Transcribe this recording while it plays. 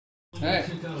Alright,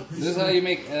 this is how you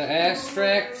make an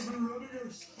extract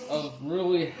of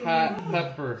really hot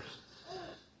peppers.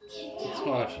 Let's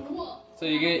watch. So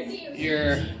you get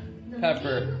your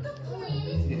pepper.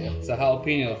 Yeah, it's a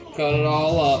jalapeno. Cut it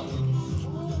all up.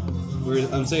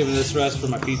 I'm saving this rest for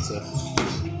my pizza.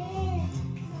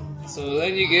 So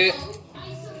then you get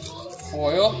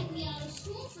foil.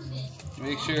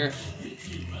 Make sure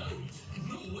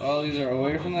all these are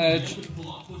away from the edge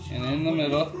and in the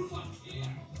middle.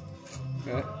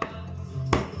 Okay.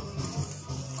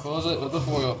 Close it with the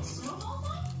foil.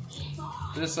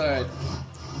 This side.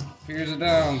 Here's it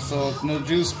down so no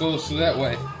juice goes through that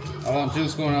way. I want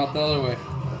juice going out the other way.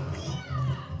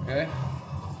 Okay?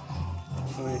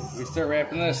 So we start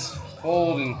wrapping this,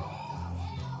 folding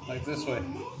like this way.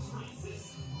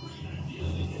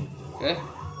 Okay?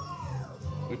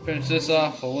 We finish this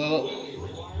off a little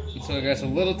until it got a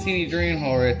little teeny drain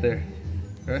hole right there.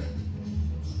 Okay?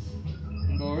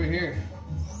 And go over here.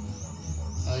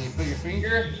 You put your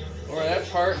finger over that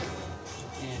part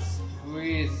and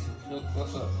squeeze.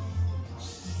 What's up?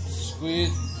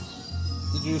 Squeeze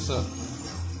the juice up.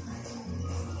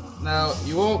 Now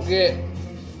you won't get.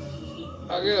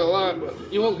 I'll get a lot, but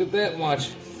you won't get that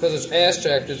much because it's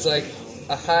extract. It's like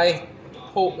a high,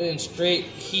 potent, straight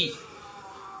heat.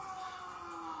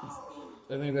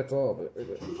 I think that's all of it. Right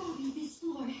there.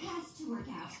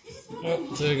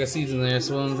 Oh, so I got seeds in there. That's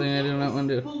one thing I do not want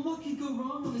to do.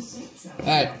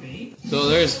 Alright, so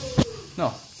there's.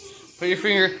 No. Put your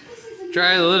finger,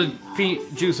 try the little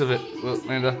juice of it. Well,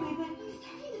 Amanda.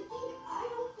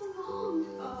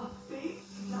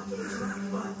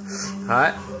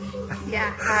 Hot?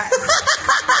 Yeah, hot.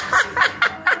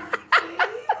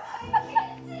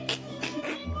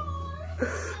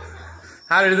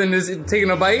 Hotter than just taking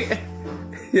a bite?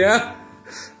 Yeah?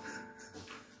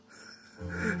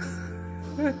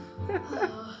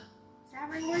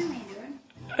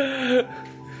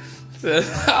 That's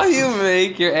how you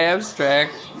make your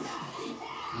abstract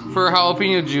for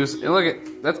jalapeno juice. And look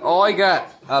at, that's all I got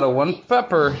out of one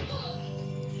pepper.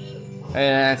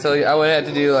 And so I would have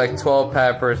to do like 12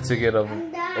 peppers to get a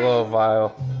little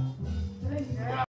vial.